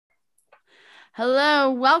Hello,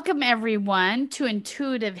 welcome everyone to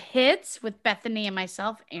Intuitive Hits with Bethany and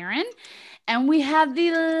myself, Erin. And we have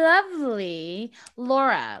the lovely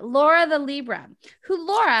Laura the Libra, who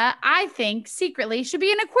Laura, I think secretly should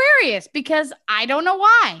be an Aquarius because I don't know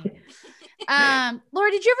why.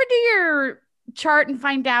 Laura, did you ever do your chart and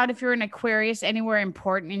find out if you're an Aquarius anywhere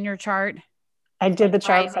important in your chart? I did Like the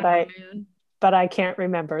chart, rising but or I moon? but I can't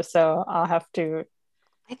remember, so I'll have to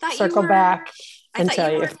I thought you circle were back I and thought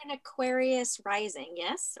tell you were you. an Aquarius rising,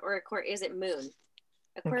 yes? Or is it moon?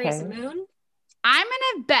 Aquarius Okay. moon? I'm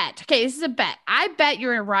gonna bet. Okay, this is a bet. I bet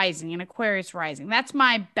you're a rising, an Aquarius rising. That's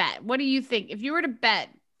my bet. What do you think? If you were to bet,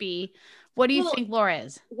 B, what do you Well, think Laura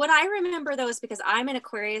is? what I remember though is because I'm an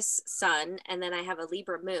Aquarius sun and then I have a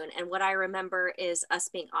Libra moon. And what I remember is us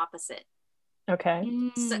being opposite. Okay.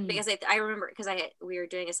 So, Mm. because I remember because we were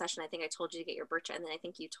doing a session, I think I told you to get your birth chart, and then I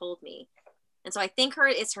think you told me. And so I think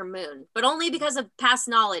it's her moon, but only because of past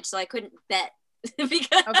knowledge. So I couldn't bet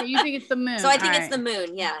because Okay, you think it's the so moon. I All think it's right. the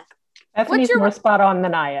moon, yeah. What's Bethany's your more spot on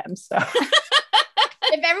than I am, so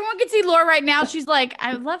if everyone could see Laura right now, she's like,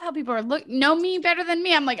 I love how people are know me better than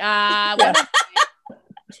me. I'm like, yeah. what?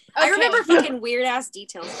 I Okay. remember fucking weird ass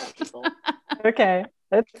details about people. Okay.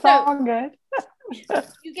 It's So all good.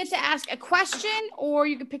 you get to ask a question or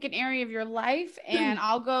you can pick an area of your life and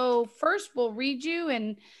I'll go first. We'll read you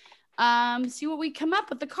and see what we come up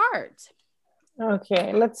with the cards.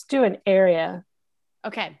 Okay, let's do an area.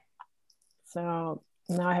 Okay. So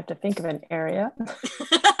now I have to think of an area.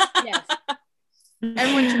 Yes.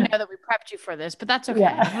 Everyone should know that we prepped you for this, but that's okay.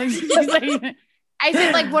 Yeah. I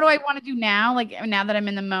said, like, what do I want to do now? Like, now that I'm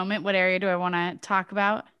in the moment, what area do I want to talk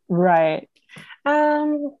about? Right.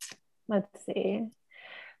 Um, let's see.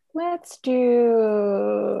 Let's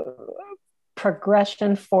do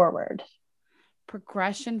progression forward.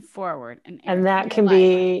 Progression forward And that in your can life.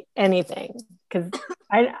 be anything because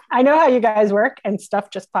I know how you guys work and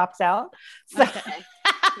stuff just pops out. So Okay.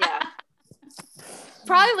 Yeah.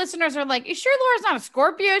 Probably listeners are like, you sure Laura's not a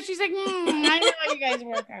Scorpio? She's like, I know how you guys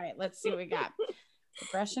work. All right, let's see what we got.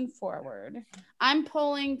 Progression forward. I'm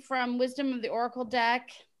pulling from Wisdom of the Oracle deck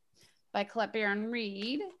by Colette Baron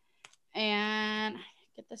Reed. And I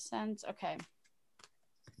get the sense. Okay.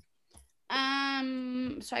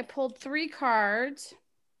 So I pulled 3 cards.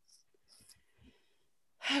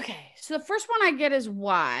 Okay, so the first one I get is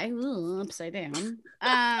why. Ooh, upside down.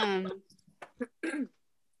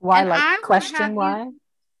 why, And like, I would question have why?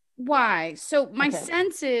 why. So my Okay.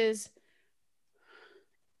 sense is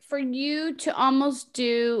for you to almost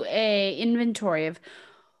do a inventory of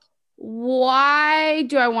why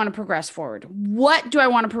do I want to progress forward? What do I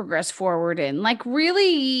want to progress forward in? Like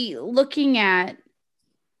really looking at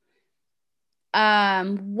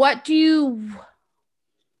what do you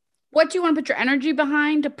want to put your energy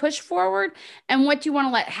behind to push forward and what do you want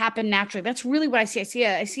to let happen naturally? That's really what I see.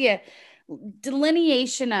 I see a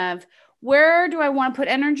delineation of where do I want to put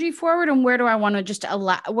energy forward and where do I want to just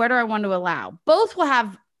allow, where do I want to allow? Both will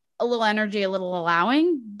have a little energy, a little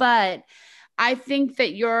allowing, but I think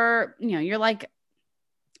that you're like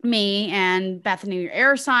me and Bethany, your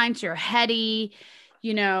air signs, you're heady,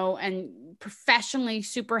 and professionally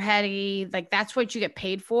super heady. Like that's what you get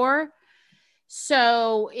paid for.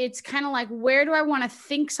 So it's kind of like, where do I want to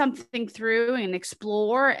think something through and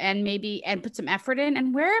explore and maybe and put some effort in?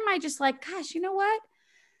 And where am I just like, gosh, you know what?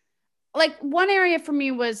 Like one area for me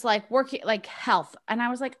was like working, like health. And I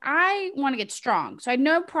was like, I want to get strong. So I had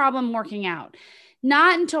no problem working out.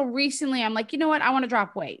 Not until recently, I'm like, you know what? I want to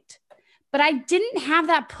drop weight. But I didn't have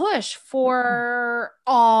that push for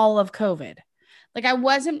all of COVID. Like I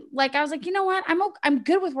wasn't like, I was like, you know what? I'm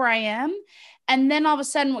good with where I am. And then all of a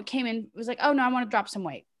sudden what came in was like, oh no, I want to drop some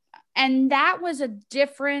weight. And that was a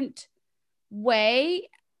different way.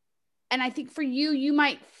 And I think for you, you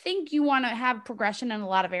might think you want to have progression in a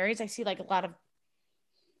lot of areas. I see like a lot of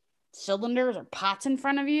cylinders or pots in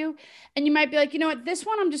front of you. And you might be like, you know what, this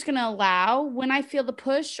one I'm just going to allow when I feel the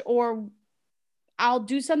push, or I'll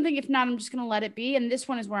do something. If not, I'm just going to let it be. And this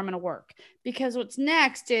one is where I'm going to work, because what's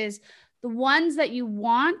next is the ones that you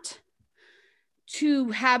want to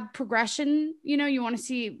have progression. You want to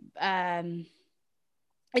see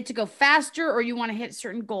it to go faster, or you want to hit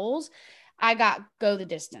certain goals. I got go the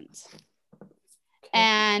distance.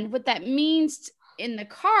 And what that means in the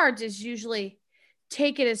cards is usually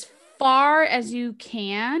take it as far as you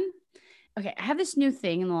can. Okay, I have this new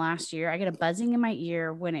thing in the last year. I get a buzzing in my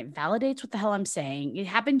ear when it validates what the hell I'm saying. It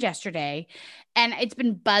happened yesterday, and it's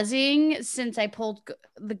been buzzing since I pulled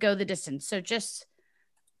the go the distance. So just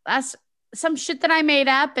that's some shit that I made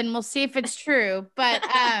up, and we'll see if it's true. But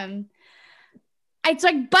it's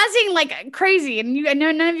like buzzing like crazy. And I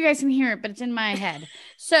know none of you guys can hear it, but it's in my head.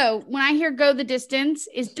 So when I hear go the distance,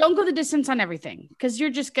 is don't go the distance on everything, because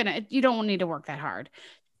you don't need to work that hard.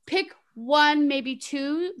 Pick one, maybe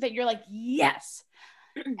two that you're like, yes.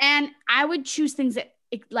 And I would choose things that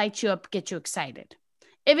light you up, get you excited.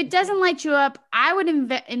 If it doesn't light you up, I would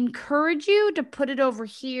encourage you to put it over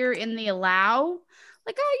here in the allow.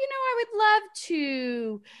 Like, oh, I would love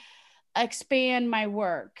to expand my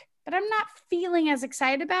work, but I'm not feeling as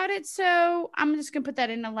excited about it. So I'm just going to put that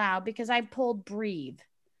in allow, because I pulled breathe.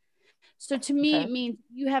 So to me, it means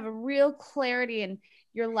you have a real clarity in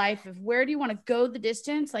your life of where do you want to go the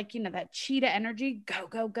distance? Like, that cheetah energy, go,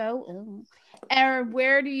 go, go. Ooh. Or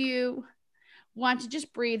where do you want to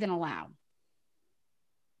just breathe and allow?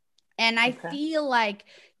 And I feel like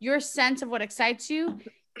your sense of what excites you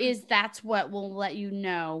is that's what will let you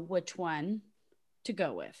know which one to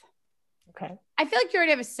go with. Okay. I feel like you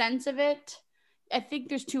already have a sense of it. I think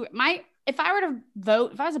there's two. If I were to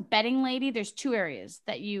vote, if I was a betting lady, there's two areas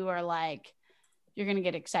that you are like, you're going to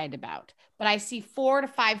get excited about. But I see 4 to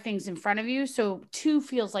 5 things in front of you. So 2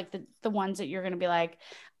 feels like the ones that you're going to be like,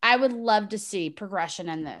 I would love to see progression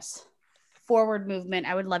in this forward movement.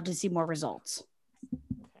 I would love to see more results.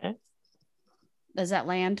 Okay. Does that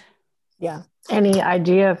land? Yeah. Any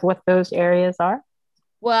idea of what those areas are?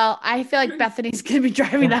 Well, I feel like Bethany's going to be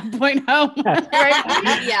driving that point home.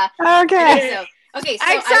 Right? Yeah. Okay. Okay. So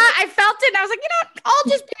I felt it. And I was like, I'll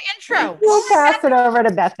just do the intro. We'll pass it over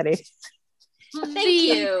to Bethany. Thank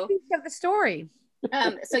you. Of the story.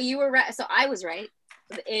 So you were right. So I was right.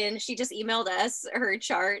 And she just emailed us her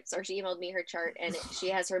charts, or she emailed me her chart, and she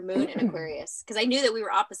has her moon in Aquarius, because I knew that we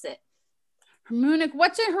were opposite. Her moon,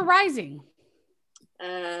 what's in her rising?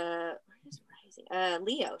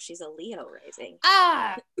 Leo. She's a Leo rising.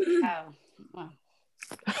 Oh, well.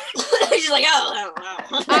 She's like,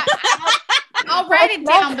 I'll write it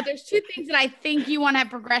down, but there's 2 things that I think you want to have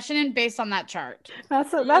progression in based on that chart.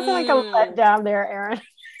 That's like a letdown there, Erin.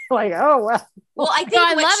 Like, oh well. Well, I think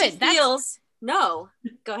I love it. Feels. No,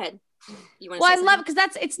 go ahead. You want? Well, I love it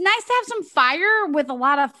because it's nice to have some fire with a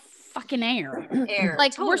lot of fucking air.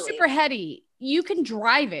 Like totally. We're super heady. You can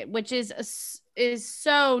drive it, which is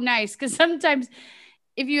so nice, because sometimes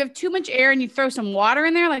if you have too much air and you throw some water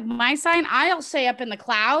in there, like my sign, I'll say up in the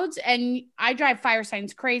clouds, and I drive fire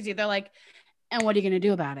signs crazy. They're like, and what are you going to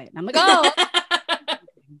do about it? And I'm like, oh.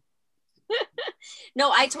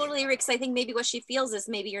 No, I totally agree, because I think maybe what she feels is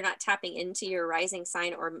maybe you're not tapping into your rising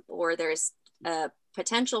sign, or there's a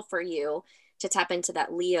potential for you to tap into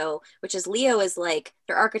that Leo, which is Leo is like,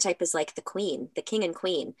 their archetype is like the queen, the king and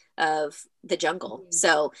queen of the jungle. Mm-hmm.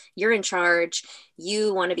 So you're in charge,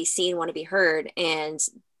 you want to be seen, want to be heard. And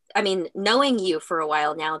I mean, knowing you for a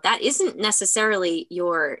while now, that isn't necessarily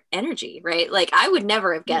your energy, right? Like I would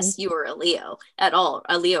never have guessed you were a Leo at all,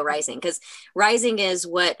 a Leo rising, because rising is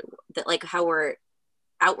like how we're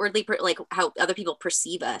outwardly, like how other people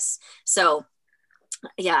perceive us. So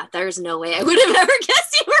yeah, there's no way I would have ever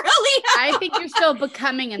guessed you were a Leo. I think you're still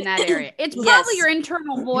becoming in that area. It's probably your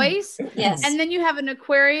internal voice. Yes. And then you have an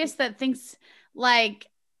Aquarius that thinks like,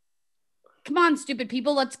 come on, stupid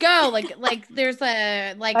people, let's go. Like there's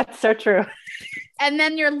a like. That's so true. And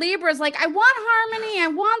then your Libra is like, I want harmony, I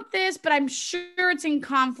want this, but I'm sure it's in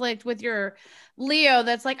conflict with your Leo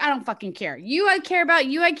that's like, I don't fucking care. I care about.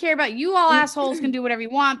 You all assholes can do whatever you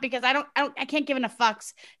want, because I can't give enough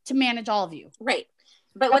fucks to manage all of you. Right.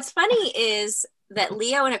 But what's funny is that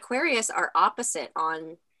Leo and Aquarius are opposite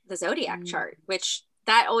on the zodiac chart, which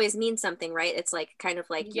that always means something, right? It's like kind of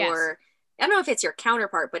like your, I don't know if it's your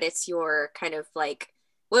counterpart, but it's your kind of like,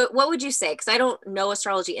 what would you say? Because I don't know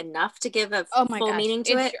astrology enough to give a full meaning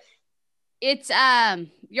to it. It's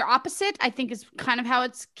your opposite, I think, is kind of how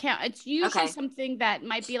it's usually something that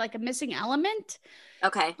might be like a missing element.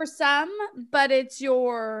 Okay. For some, but it's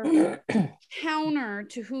your counter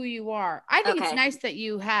to who you are. I think it's nice that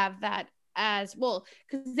you have that as well,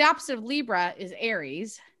 because the opposite of Libra is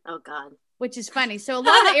Aries. Oh God. Which is funny. So a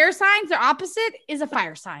lot of the air signs, their opposite is a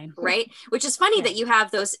fire sign. Right. Which is funny that you have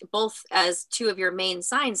those both as 2 of your main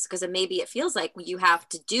signs, because maybe it feels like you have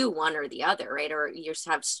to do one or the other, right? Or you just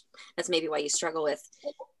have, that's maybe why you struggle with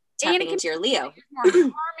tapping into your Leo. More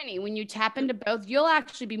harmony. When you tap into both, you'll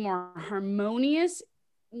actually be more harmonious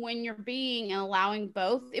when you're being and allowing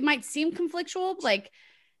both. It might seem conflictual, like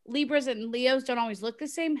Libras and Leos don't always look the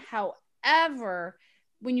same. However,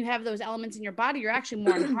 when you have those elements in your body, you're actually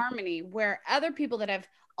more in harmony, where other people that have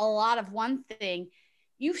a lot of one thing,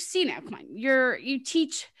 you've seen it. Come on, you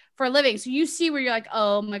teach for a living. So you see where you're like,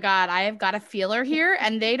 oh my God, I have got a feeler here.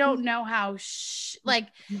 And they don't know how, like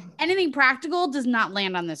anything practical does not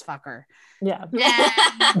land on this fucker. Yeah.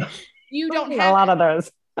 You don't a have lot of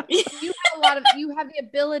those. you have the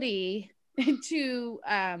ability to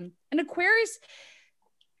and Aquarius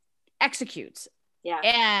executes. Yeah.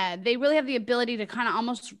 And they really have the ability to kind of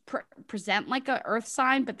almost present like a earth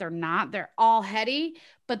sign, but they're not. They're all heady,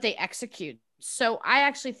 but they execute. So I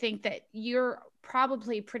actually think that you're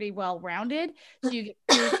probably pretty well rounded. So you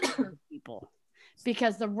get people,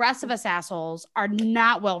 because the rest of us assholes are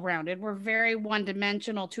not well rounded. We're very one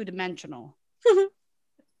dimensional, two dimensional.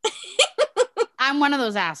 I'm one of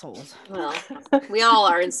those assholes. Well, we all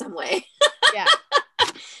are in some way. Yeah.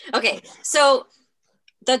 Okay, so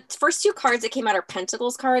the first two cards that came out are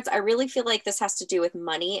Pentacles cards. I really feel like this has to do with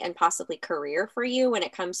money and possibly career for you when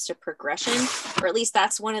it comes to progression, or at least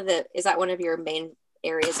that's is that one of your main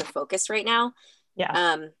areas of focus right now?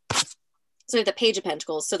 Yeah. So the Page of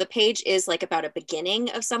Pentacles. So the page is like about a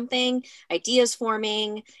beginning of something, ideas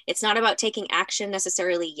forming. It's not about taking action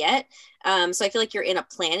necessarily yet. So I feel like you're in a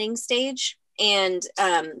planning stage. And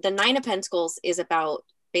the Nine of Pentacles is about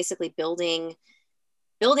basically building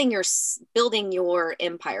your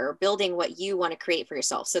empire, building what you want to create for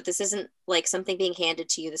yourself. So this isn't like something being handed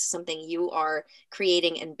to you. This is something you are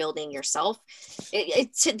creating and building yourself.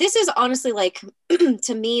 This is honestly like,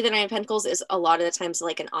 to me, the Nine of Pentacles is a lot of the times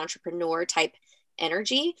like an entrepreneur type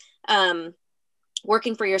energy,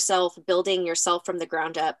 working for yourself, building yourself from the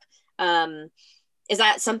ground up. Is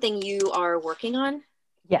that something you are working on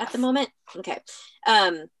at the moment? Okay.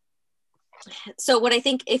 So what I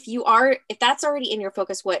think, if that's already in your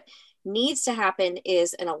focus, what needs to happen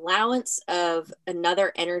is an allowance of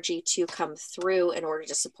another energy to come through in order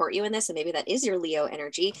to support you in this. And maybe that is your Leo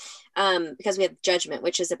energy, because we have Judgment,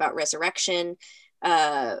 which is about resurrection,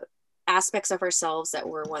 aspects of ourselves that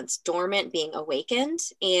were once dormant being awakened,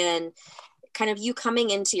 and kind of you coming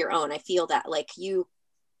into your own. I feel that, like, you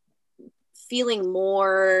feeling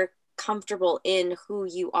more comfortable in who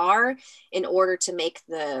you are in order to make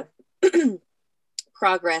the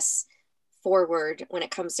progress forward when it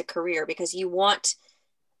comes to career, because you want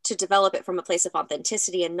to develop it from a place of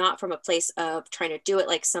authenticity and not from a place of trying to do it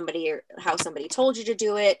like somebody or how somebody told you to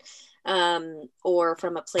do it, or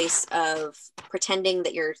from a place of pretending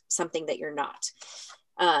that you're something that you're not.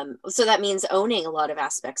 So that means owning a lot of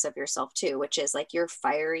aspects of yourself too, which is like you're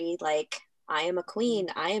fiery, like, I am a queen,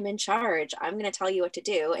 I am in charge, I'm going to tell you what to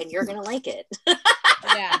do and you're going to like it.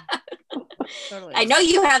 Yeah. Totally. I know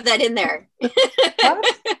you have that in there.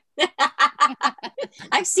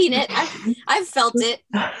 I've seen it. I've felt it.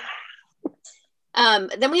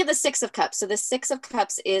 Then we have the Six of Cups. So the Six of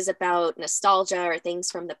Cups is about nostalgia or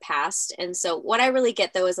things from the past. And so what I really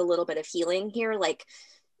get, though, is a little bit of healing here, like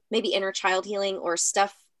maybe inner child healing or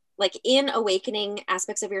stuff like in awakening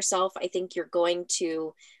aspects of yourself. I think you're going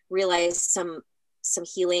to realize some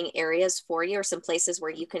healing areas for you, or some places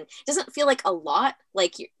where you can, it doesn't feel like a lot,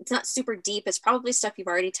 like it's not super deep. It's probably stuff you've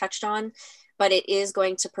already touched on, but it is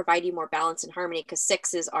going to provide you more balance and harmony, because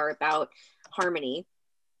sixes are about harmony.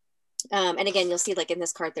 And again, you'll see like in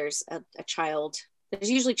this card, there's a child,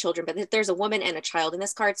 there's usually children, but there's a woman and a child in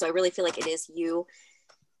this card. So I really feel like it is you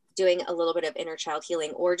doing a little bit of inner child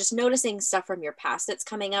healing, or just noticing stuff from your past that's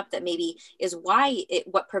coming up that maybe is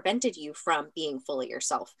what prevented you from being fully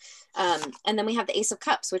yourself. And then we have the Ace of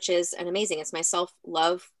Cups, which is it's my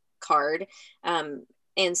self-love card.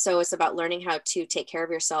 And so it's about learning how to take care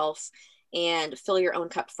of yourself and fill your own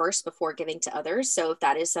cup first before giving to others. So if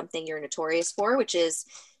that is something you're notorious for, which is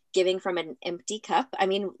giving from an empty cup. I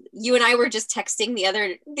mean, you and I were just texting the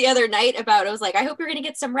other night about, I was like, I hope you're going to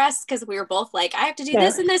get some rest, because we were both like, I have to do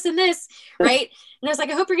this and this and this, right? And I was like,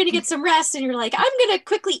 I hope you're going to get some rest. And you're like, I'm going to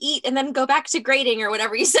quickly eat and then go back to grading or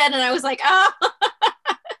whatever you said. And I was like, oh.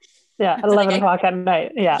 Yeah, at 11 o'clock at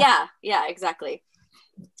night. Yeah, exactly.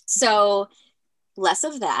 So less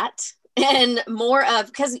of that and more of,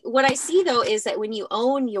 because what I see though is that when you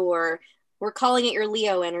own we're calling it your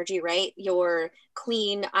Leo energy, right? Your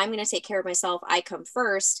queen, I'm going to take care of myself, I come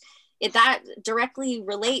first. That directly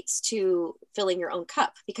relates to filling your own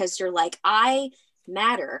cup, because you're like, I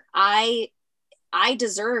matter. I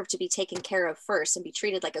deserve to be taken care of first and be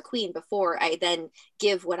treated like a queen before I then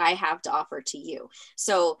give what I have to offer to you.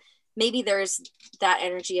 So maybe there's that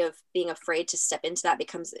energy of being afraid to step into that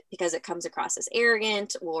because it comes across as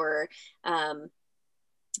arrogant, or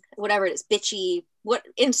whatever it is, bitchy,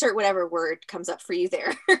 insert whatever word comes up for you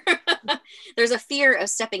there. There's a fear of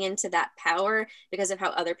stepping into that power because of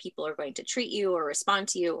how other people are going to treat you or respond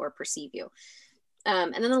to you or perceive you.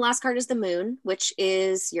 And then the last card is the Moon, which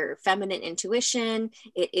is your feminine intuition.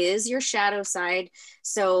 It is your shadow side.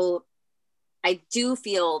 So I do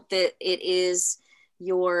feel that it is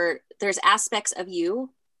there's aspects of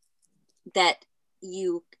you that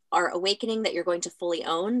you are awakening that you're going to fully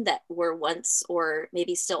own that were once, or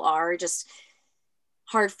maybe still are, just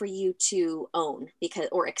hard for you to own because,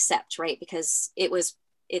 or accept, right? Because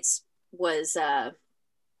it's was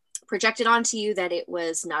projected onto you that it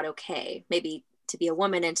was not okay, maybe to be a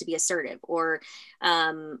woman and to be assertive, or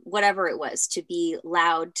whatever it was, to be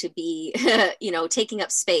loud, to be, taking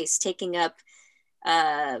up space, taking up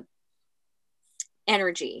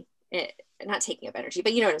energy. Not taking up energy,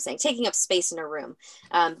 but you know what I'm saying, taking up space in a room,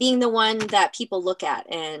 being the one that people look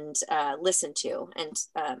at and listen to, and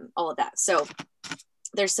all of that. So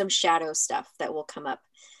there's some shadow stuff that will come up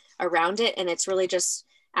around it, and it's really just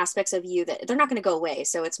aspects of you that they're not going to go away.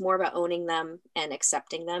 So it's more about owning them and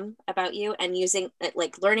accepting them about you, and using,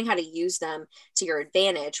 like, learning how to use them to your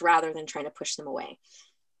advantage rather than trying to push them away.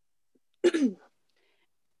 It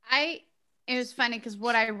was funny because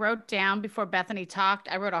what I wrote down before Bethany talked,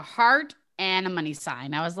 I wrote a heart and a money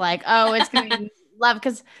sign. I was like, oh, it's going to be love,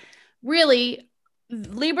 because really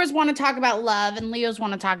Libras want to talk about love and Leos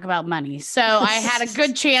want to talk about money. So I had a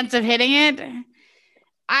good chance of hitting it.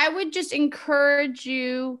 I would just encourage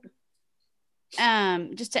you,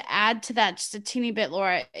 just to add to that just a teeny bit,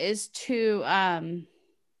 Laura, is to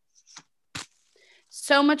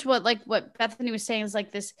so much what Bethany was saying is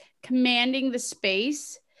like this commanding the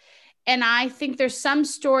space. And I think there's some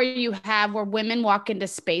story you have where women walk into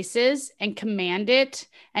spaces and command it.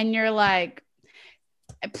 And you're like,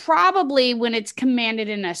 probably when it's commanded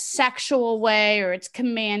in a sexual way, or it's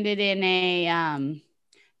commanded in a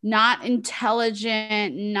not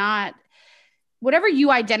intelligent, not whatever you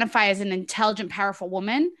identify as an intelligent, powerful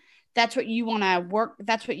woman, that's what you want to work.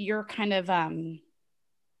 That's what you're kind of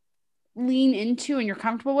lean into and you're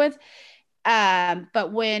comfortable with.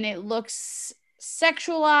 But when it looks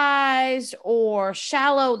sexualized or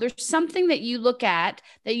shallow, there's something that you look at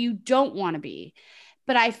that you don't want to be.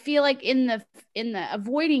 But I feel like in the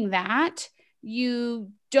avoiding that, you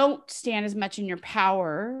don't stand as much in your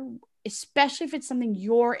power, especially if it's something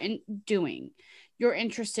you're doing, you're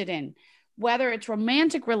interested in, whether it's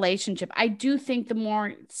romantic relationship. I do think the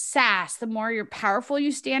more sass, the more you're powerful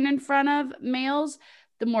you stand in front of males,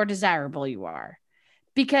 the more desirable you are.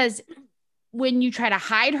 Because when you try to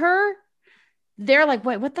hide her, they're like,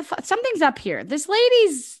 wait, what the fuck? Something's up here. This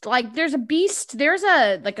lady's like, there's a beast. There's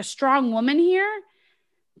a strong woman here.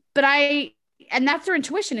 And that's their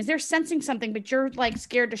intuition, is they're sensing something, but you're like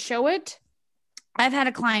scared to show it. I've had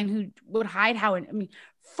a client who would hide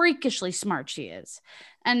freakishly smart she is.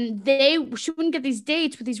 And she wouldn't get these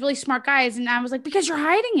dates with these really smart guys. And I was like, because you're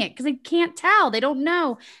hiding it, because they can't tell. They don't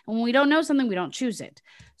know. And when we don't know something, we don't choose it.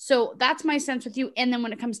 So that's my sense with you. And then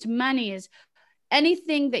when it comes to money, is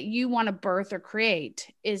anything that you want to birth or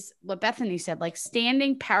create is what Bethany said, like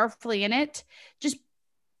standing powerfully in it. Just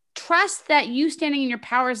trust that you standing in your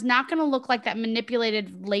power is not going to look like that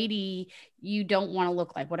manipulated lady you don't want to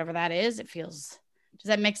look like, whatever that is. Does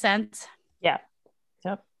that make sense? Yeah.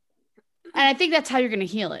 Yep. And I think that's how you're going to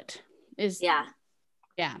heal it. Yeah.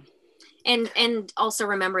 And also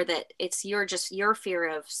remember that it's your fear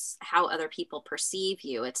of how other people perceive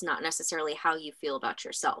you. It's not necessarily how you feel about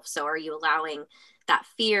yourself. So are you allowing that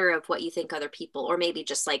fear of what you think other people, or maybe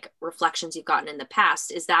just like reflections you've gotten in the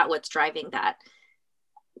past, is that what's driving that?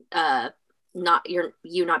 Not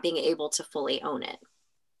being able to fully own it.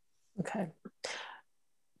 Okay.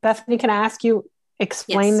 Bethany, can I ask you,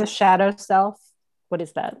 explain the shadow self? What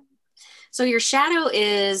is that? So your shadow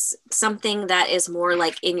is something that is more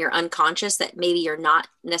like in your unconscious that maybe you're not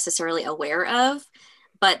necessarily aware of,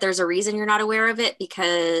 but there's a reason you're not aware of it,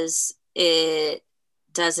 because it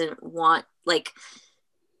doesn't want, like,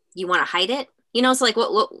 you want to hide it, so like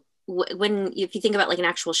if you think about like an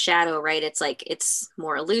actual shadow, right, it's like it's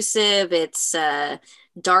more elusive, it's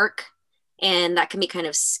dark, and that can be kind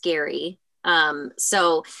of scary.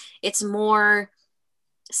 So it's more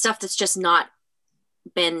stuff that's just not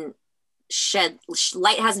been shed,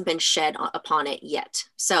 light hasn't been shed upon it yet.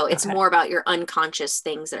 So it's more about your unconscious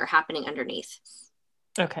things that are happening underneath.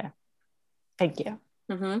 Okay, thank you.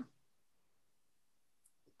 Mm-hmm.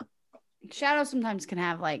 Shadow sometimes can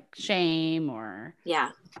have like shame or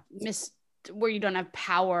where you don't have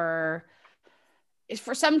power. It's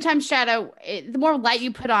for sometimes shadow, the more light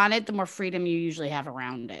you put on it, the more freedom you usually have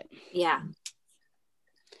around it. Yeah.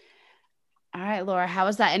 All right, Laura, how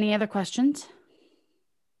was that? Any other questions?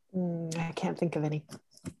 I can't think of any.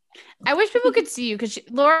 I wish people could see you, because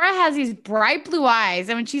Laura has these bright blue eyes,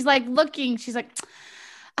 and when she's like looking, she's like,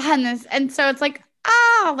 and so it's like,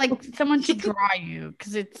 like someone should draw you,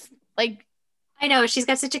 because it's like, I know, she's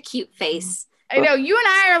got such a cute face. I know, you and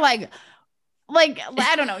I are like, like,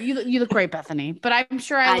 I don't know. You look great, Bethany, but I'm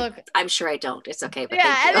sure I'm sure I don't. It's okay. But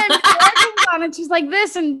yeah. And then Laura comes on and she's like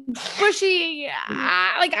this and bushy,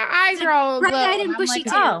 like her eyes are all bright-eyed and bushy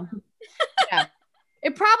too. Oh, yeah.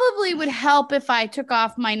 It probably would help if I took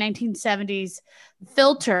off my 1970s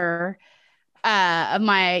filter of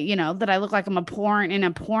my, that I look like I'm in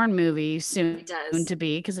a porn movie soon to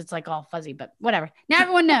be, because it's like all fuzzy, but whatever. Now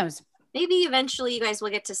everyone knows. Maybe eventually you guys will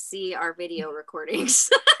get to see our video recordings.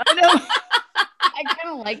 I know. I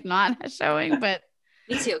kind of like not showing, but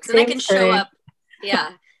me too, because then I can show up. Yeah.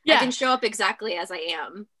 I can show up exactly as I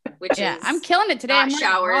am, which is I'm killing it today. I'm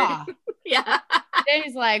showered. Yeah.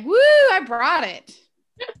 Today's like, woo, I brought it.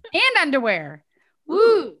 And underwear.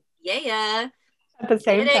 Woo. Yeah. At the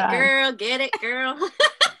same time. Get it, girl.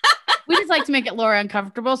 We just like to make it Laura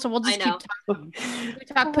uncomfortable, so we'll just keep talking. We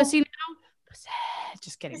talk pussy now? Pussy.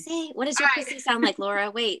 Just kidding. Pussy. What does your pussy sound like,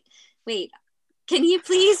 Laura? Wait. Can you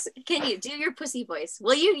do your pussy voice?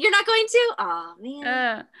 Will you? You're not going to? Oh,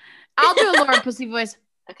 man. I'll do a Laura pussy voice.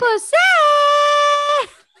 Okay. Pussy!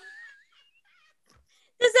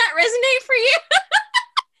 Does that resonate for you?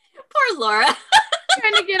 Poor Laura.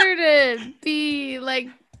 Trying to get her to be like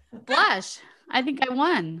blush. I think I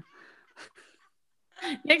won.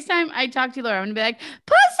 Next time I talk to you, Laura, I'm gonna be like,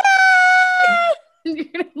 pussy!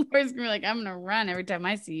 Laura's gonna be like, I'm gonna run every time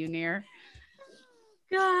I see you near.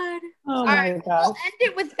 God. Oh my God. We'll end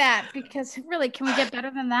it with that, because really, can we get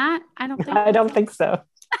better than that? I don't think so.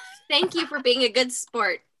 Thank you for being a good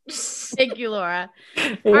sport. Thank you, Laura.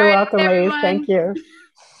 You're welcome, ladies. Thank you.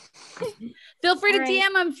 Feel free to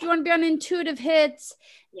DM them if you want to be on Intuitive Hits.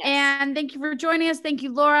 Yes. And thank you for joining us. Thank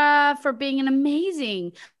you, Laura, for being an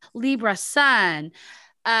amazing Libra sun,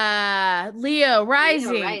 Leo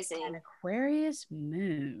rising, and Aquarius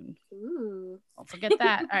moon. Ooh. Don't forget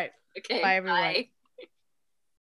that. All right. Okay. Bye, everyone. Bye.